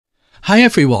Hi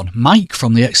everyone, Mike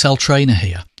from the Excel Trainer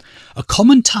here. A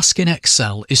common task in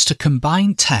Excel is to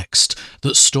combine text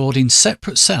that's stored in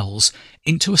separate cells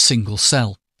into a single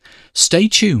cell. Stay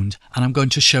tuned and I'm going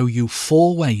to show you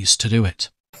 4 ways to do it.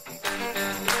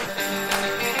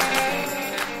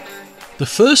 The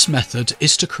first method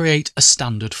is to create a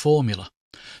standard formula.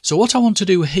 So what I want to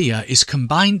do here is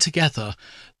combine together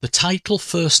the title,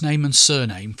 first name and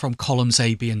surname from columns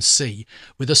A, B and C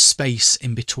with a space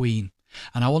in between.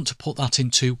 And I want to put that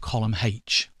into column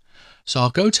H. So I'll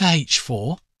go to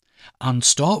H4 and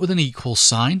start with an equal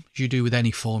sign, as you do with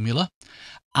any formula,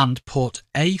 and put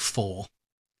A4.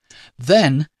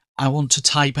 Then I want to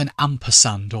type an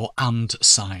ampersand or and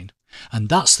sign, and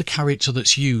that's the character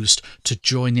that's used to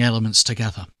join the elements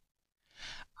together.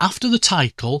 After the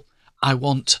title, I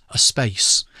want a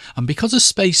space, and because a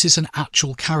space is an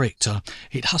actual character,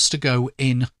 it has to go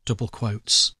in double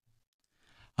quotes.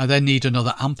 I then need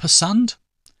another ampersand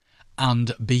and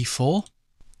B4,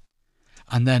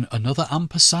 and then another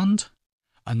ampersand,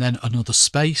 and then another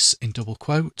space in double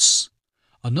quotes,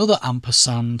 another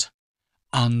ampersand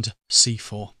and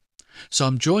C4. So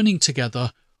I'm joining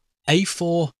together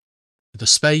A4 with a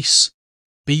space,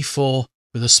 B4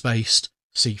 with a spaced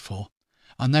C4,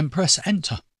 and then press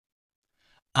enter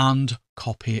and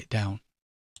copy it down.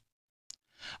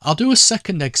 I'll do a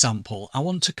second example. I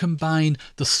want to combine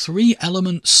the 3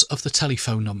 elements of the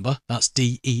telephone number, that's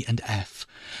D, E and F,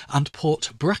 and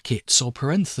put brackets or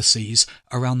parentheses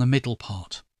around the middle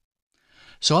part.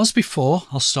 So as before,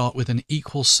 I'll start with an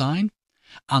equal sign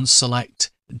and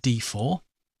select D4,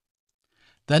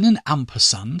 then an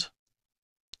ampersand,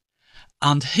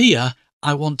 and here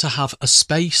I want to have a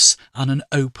space and an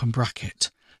open bracket,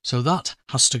 so that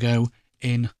has to go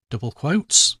in double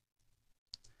quotes.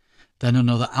 Then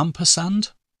another ampersand,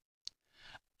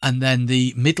 and then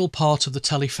the middle part of the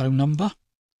telephone number,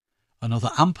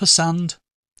 another ampersand,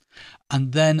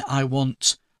 and then I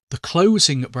want the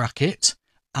closing bracket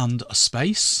and a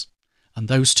space, and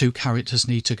those 2 characters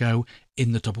need to go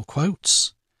in the double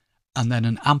quotes, and then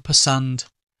an ampersand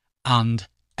and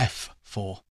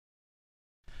F4.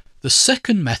 The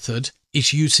second method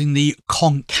is using the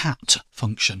CONCAT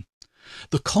function.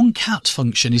 The CONCAT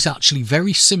function is actually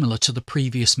very similar to the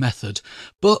previous method,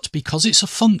 but because it's a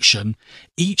function,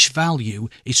 each value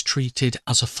is treated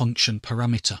as a function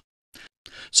parameter.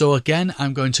 So again,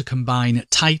 I'm going to combine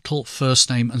title, first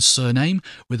name and surname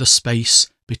with a space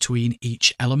between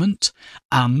each element,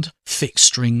 and fixed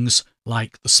strings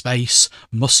like the space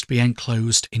must be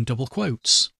enclosed in double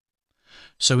quotes.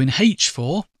 So in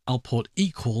H4, I'll put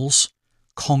equals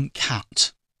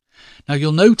CONCAT. Now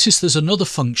you'll notice there's another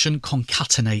function,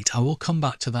 CONCATENATE. I will come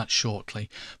back to that shortly,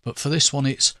 but for this one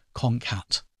it's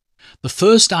CONCAT. The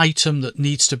first item that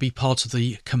needs to be part of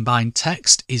the combined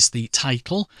text is the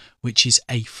title, which is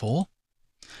A4.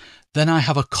 Then I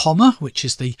have a comma, which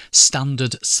is the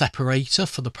standard separator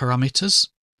for the parameters.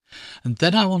 And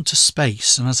then I want a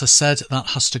space, and as I said, that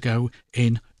has to go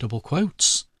in double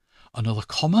quotes. Another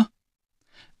comma,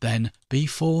 then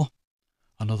B4,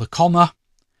 another comma,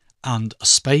 and a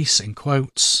space in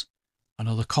quotes,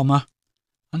 another comma,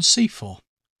 and C4.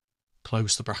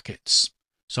 Close the brackets.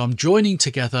 So I'm joining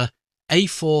together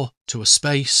A4 to a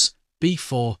space,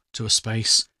 B4 to a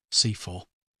space, C4.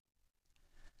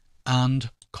 And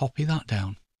copy that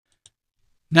down.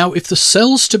 Now, if the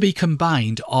cells to be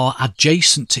combined are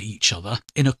adjacent to each other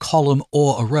in a column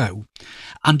or a row,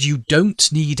 and you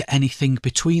don't need anything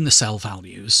between the cell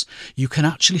values, you can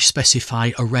actually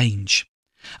specify a range,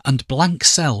 and blank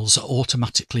cells are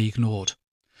automatically ignored.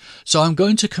 So I'm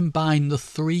going to combine the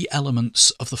 3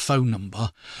 elements of the phone number,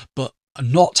 but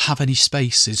not have any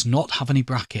spaces, not have any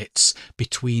brackets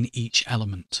between each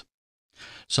element.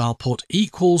 So I'll put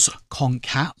equals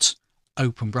concat,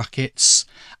 open brackets,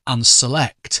 and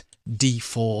select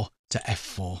D4 to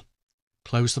F4.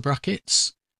 Close the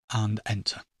brackets and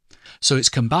enter. So it's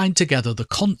combined together the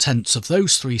contents of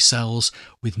those 3 cells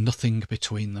with nothing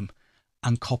between them,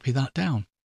 and copy that down.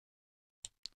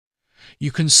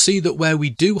 You can see that where we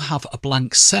do have a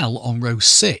blank cell on row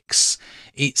 6,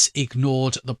 it's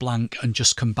ignored the blank and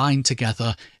just combined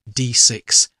together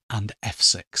D6 and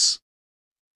F6.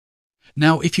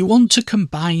 Now, if you want to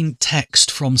combine text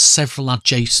from several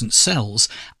adjacent cells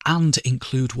and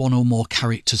include 1 or more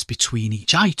characters between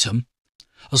each item,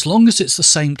 as long as it's the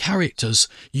same characters,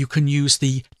 you can use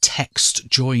the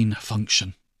TEXTJOIN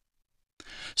function.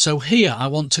 So here I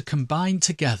want to combine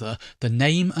together the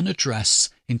name and address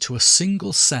into a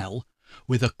single cell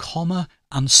with a comma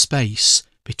and space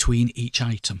between each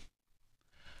item.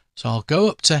 So I'll go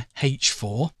up to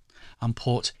H4 and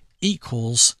put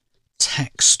equals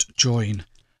TEXTJOIN,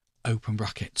 open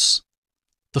brackets.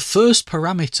 The first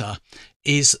parameter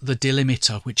is the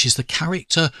delimiter, which is the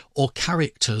character or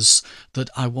characters that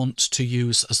I want to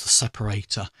use as the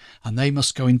separator, and they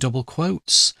must go in double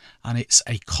quotes, and it's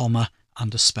a comma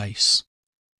and a space.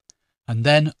 And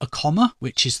then a comma,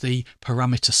 which is the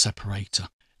parameter separator.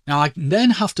 Now I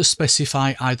then have to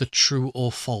specify either true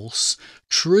or false.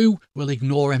 True will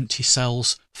ignore empty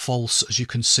cells. False, as you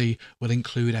can see, will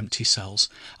include empty cells.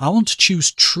 I want to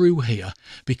choose true here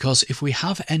because if we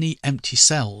have any empty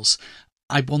cells,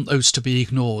 I want those to be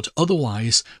ignored.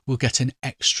 Otherwise, we'll get an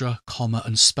extra comma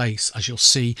and space, as you'll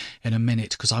see in a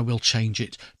minute, because I will change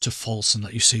it to false and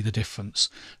let you see the difference.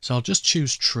 So I'll just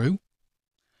choose true,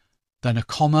 then a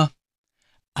comma,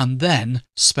 and then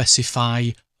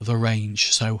specify the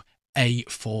range, so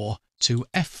A4 to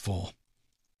F4,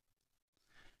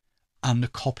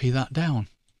 and copy that down.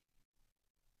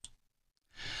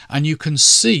 And you can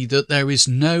see that there is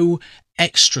no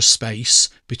extra space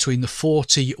between the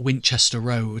 40 Winchester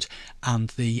Road and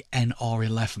the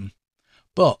NR11.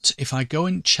 But if I go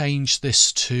and change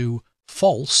this to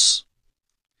false,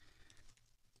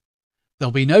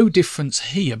 there'll be no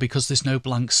difference here because there's no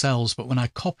blank cells, but when I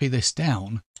copy this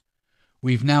down,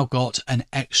 we've now got an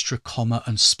extra comma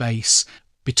and space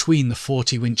between the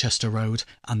 40 Winchester Road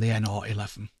and the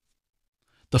NR11.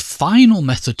 The final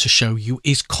method to show you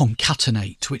is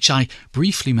concatenate, which I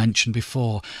briefly mentioned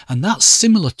before, and that's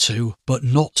similar to, but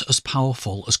not as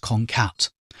powerful as concat.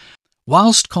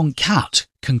 Whilst concat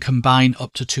can combine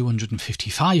up to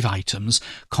 255 items,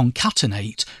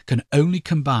 concatenate can only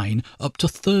combine up to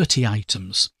 30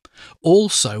 items.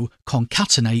 Also,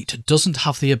 concatenate doesn't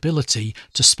have the ability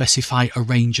to specify a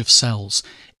range of cells.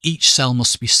 Each cell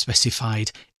must be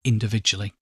specified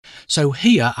individually. So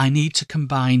here I need to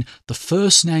combine the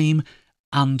first name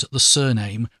and the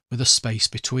surname with a space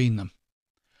between them.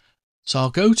 So I'll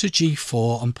go to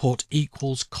G4 and put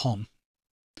equals con.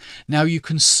 Now you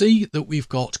can see that we've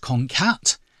got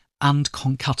concat and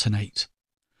concatenate.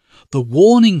 The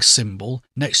warning symbol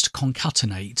next to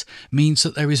concatenate means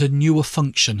that there is a newer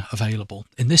function available,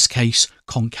 in this case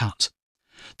concat.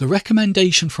 The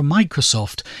recommendation from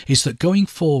Microsoft is that going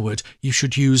forward you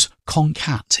should use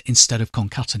concat instead of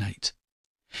concatenate.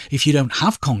 If you don't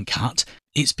have concat,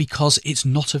 it's because it's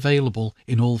not available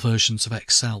in all versions of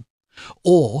Excel.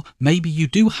 Or maybe you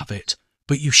do have it,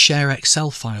 but you share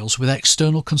Excel files with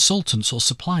external consultants or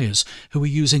suppliers who are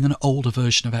using an older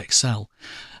version of Excel.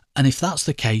 And if that's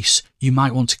the case, you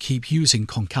might want to keep using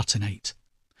concatenate.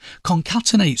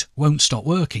 Concatenate won't stop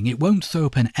working, it won't throw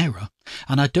up an error,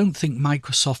 and I don't think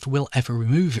Microsoft will ever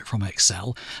remove it from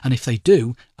Excel, and if they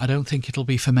do, I don't think it'll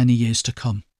be for many years to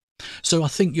come. So I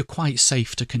think you're quite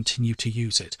safe to continue to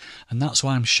use it, and that's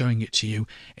why I'm showing it to you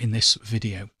in this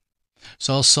video.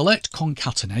 So I'll select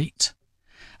concatenate,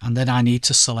 and then I need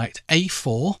to select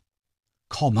A4,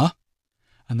 comma,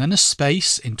 and then a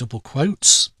space in double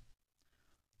quotes,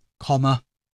 comma,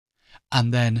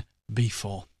 and then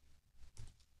B4.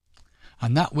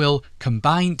 And that will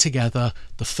combine together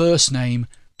the first name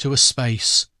to a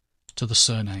space to the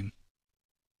surname.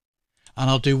 And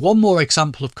I'll do one more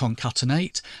example of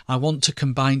concatenate. I want to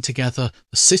combine together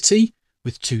the city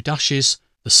with 2 dashes,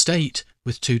 the state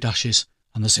with 2 dashes,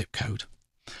 and the zip code.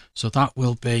 So that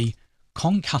will be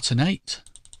concatenate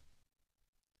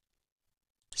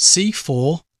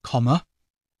C4, comma,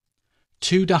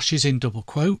 2 dashes in double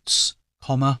quotes,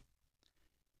 comma,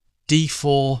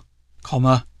 D4,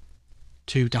 comma,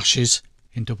 2 dashes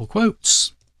in double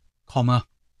quotes, comma,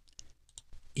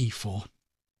 E4.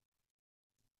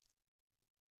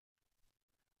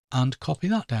 And copy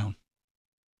that down.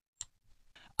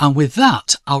 And with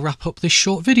that, I'll wrap up this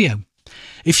short video.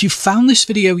 If you found this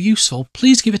video useful,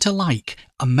 please give it a like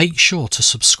and make sure to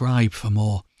subscribe for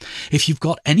more. If you've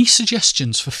got any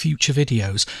suggestions for future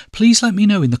videos, please let me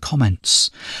know in the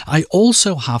comments. I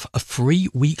also have a free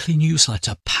weekly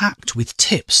newsletter packed with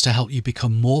tips to help you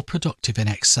become more productive in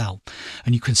Excel,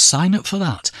 and you can sign up for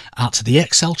that at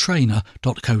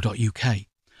theexceltrainer.co.uk.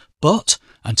 But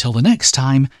until the next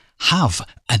time, have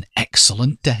an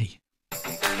excellent day.